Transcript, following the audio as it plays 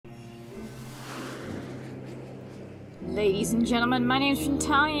Ladies and gentlemen, my name is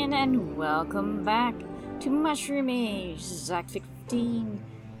Frontalion, and welcome back to Mushroom Age. This is Act 15.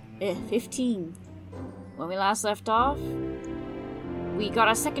 When we last left off, we got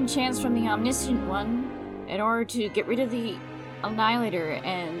a second chance from the Omniscient One in order to get rid of the Annihilator,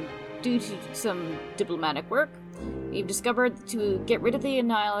 and due to some diplomatic work, we've discovered to get rid of the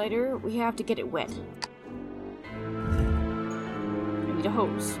Annihilator, we have to get it wet. We need a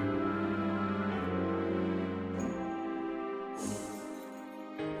hose.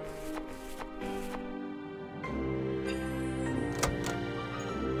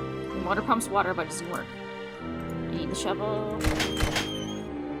 Water pumps water, but it doesn't work. You need the shovel.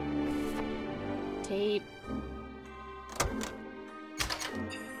 Tape.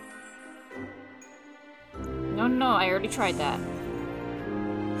 No, I already tried that.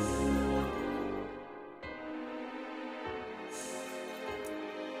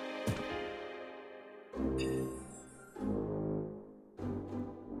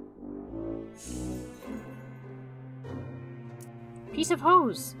 Piece of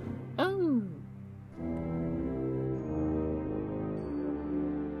hose. Oh.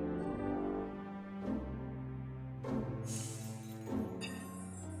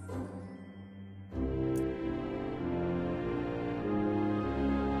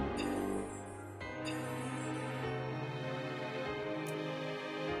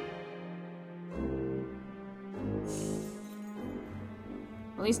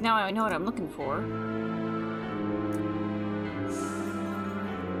 At least now I know what I'm looking for.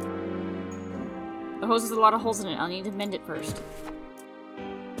 The hose has a lot of holes in it. I'll need to mend it first.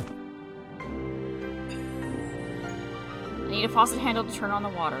 I need a faucet handle to turn on the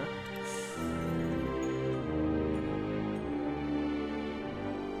water.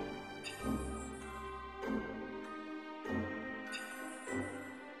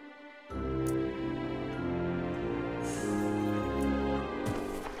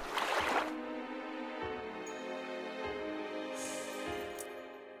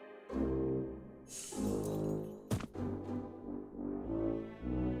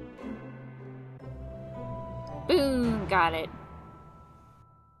 Boom! Got it.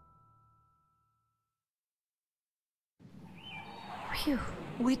 Phew,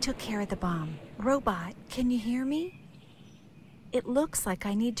 we took care of the bomb. Robot, can you hear me? It looks like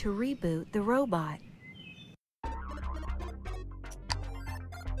I need to reboot the robot.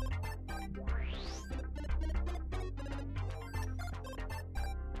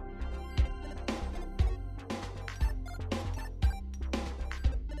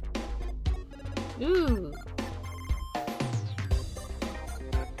 Ooh.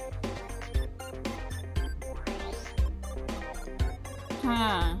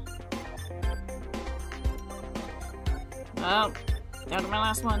 Huh. Well, down to my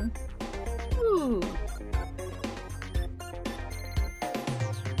last one. Ooh.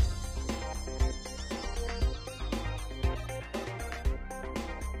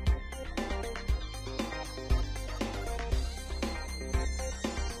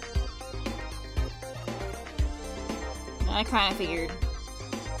 I kind of figured.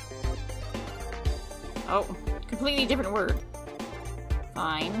 Oh, completely different word.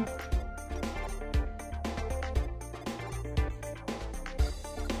 Fine.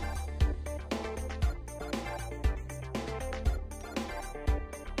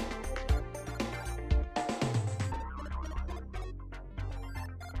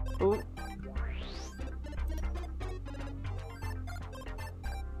 Oh.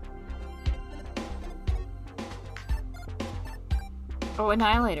 Oh,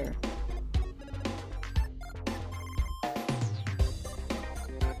 Annihilator.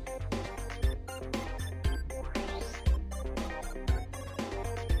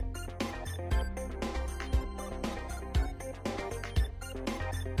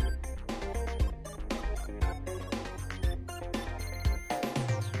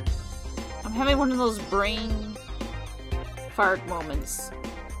 I'm having one of those brain fart moments.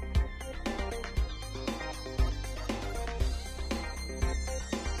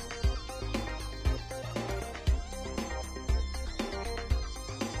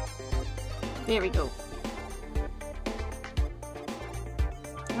 There we go.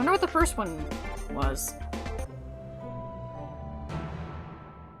 I wonder what the first one was.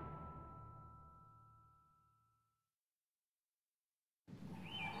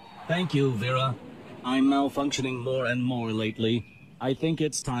 Thank you, Vera. I'm malfunctioning more and more lately. I think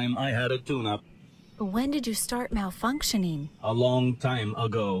it's time I had a tune-up. When did you start malfunctioning? A long time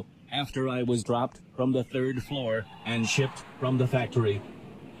ago, after I was dropped from the 3rd floor and shipped from the factory.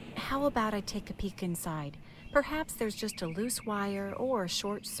 How about I take a peek inside? Perhaps there's just a loose wire or a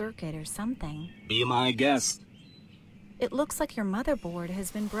short circuit or something. Be my guest. It looks like your motherboard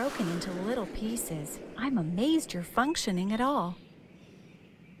has been broken into little pieces. I'm amazed you're functioning at all.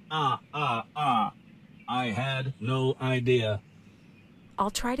 I had no idea.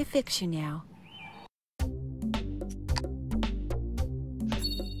 I'll try to fix you now.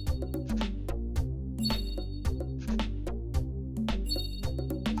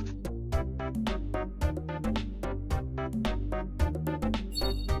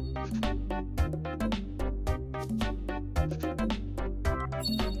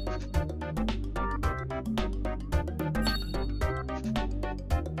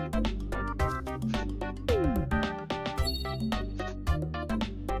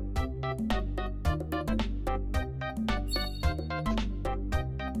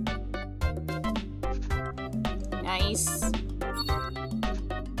 Nice.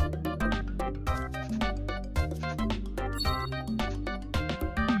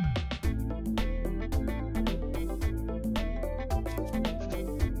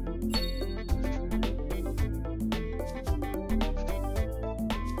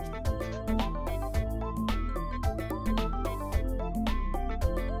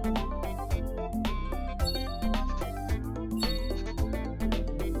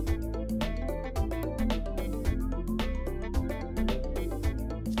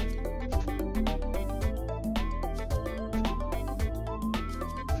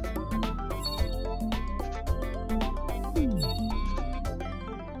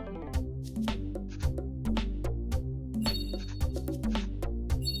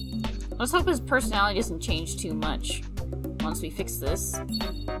 Let's hope his personality doesn't change too much once we fix this.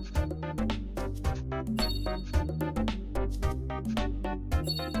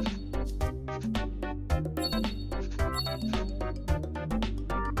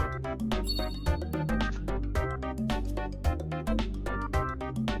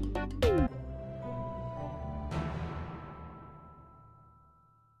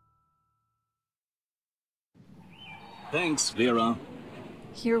 Thanks, Vera.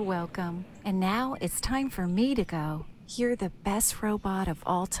 You're welcome. And now it's time for me to go. You're the best robot of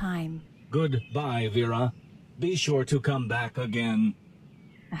all time. Goodbye, Vera. Be sure to come back again.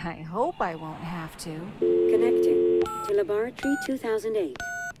 I hope I won't have to. Connecting to Laboratory 2008.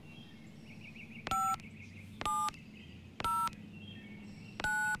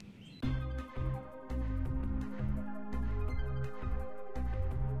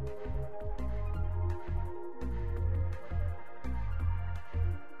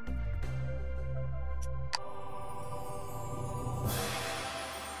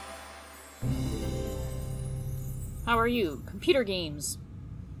 How are you? Computer games.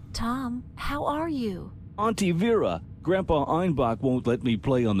 Tom, how are you? Auntie Vera, Grandpa Einbach won't let me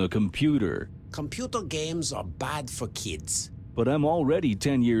play on the computer. Computer games are bad for kids. But I'm already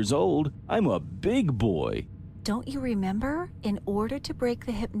 10 years old. I'm a big boy. Don't you remember? In order to break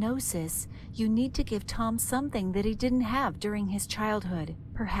the hypnosis, you need to give Tom something that he didn't have during his childhood.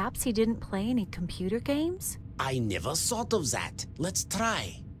 Perhaps he didn't play any computer games? I never thought of that. Let's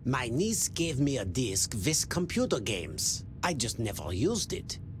try. My niece gave me a disc with computer games. I just never used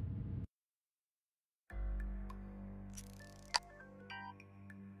it.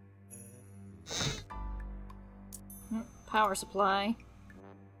 Power supply.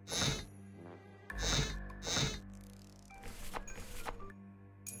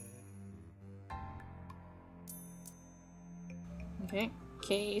 Okay,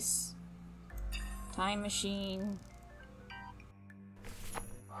 case. Time machine.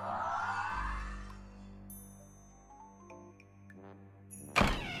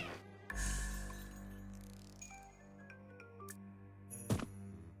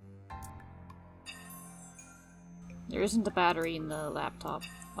 There isn't a battery in the laptop.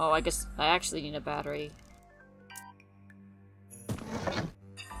 Oh, I guess I actually need a battery.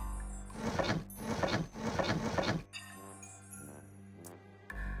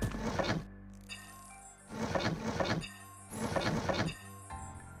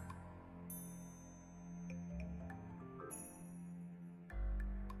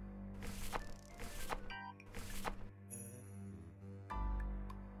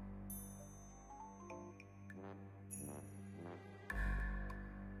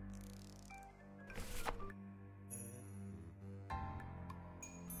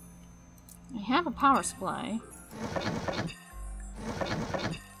 I have a power supply.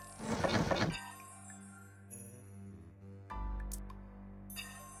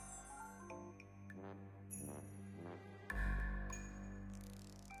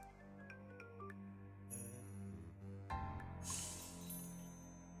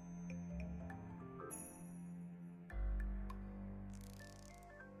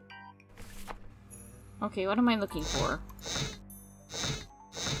 Okay, what am I looking for?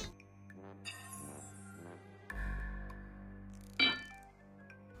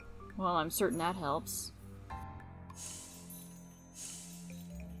 Well, I'm certain that helps.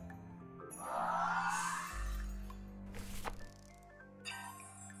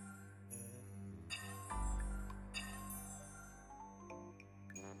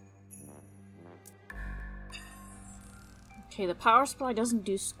 Okay, the power supply doesn't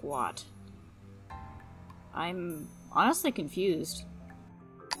do squat. I'm honestly confused.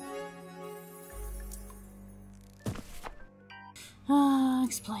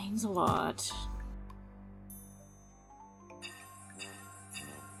 Explains a lot.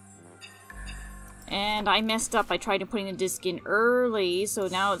 And I messed up. I tried putting the disc in early, so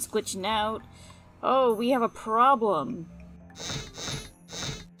now it's glitching out. Oh, we have a problem.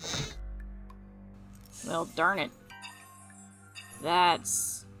 Well, darn it.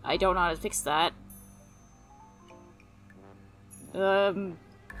 That's... I don't know how to fix that.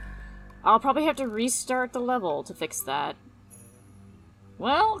 I'll probably have to restart the level to fix that.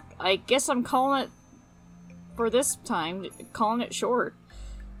 Well, I guess I'm calling it, for this time, calling it short.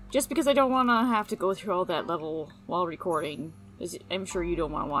 Just because I don't want to have to go through all that level while recording. I'm sure you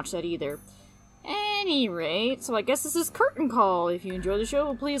don't want to watch that either. Any rate, so I guess this is Curtain Call. If you enjoy the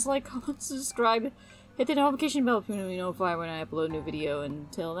show, please like, comment, subscribe, hit the notification bell to be notified when I upload a new video.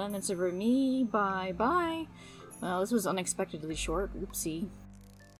 Until then, that's it for me. Bye-bye. Well, this was unexpectedly short. Oopsie.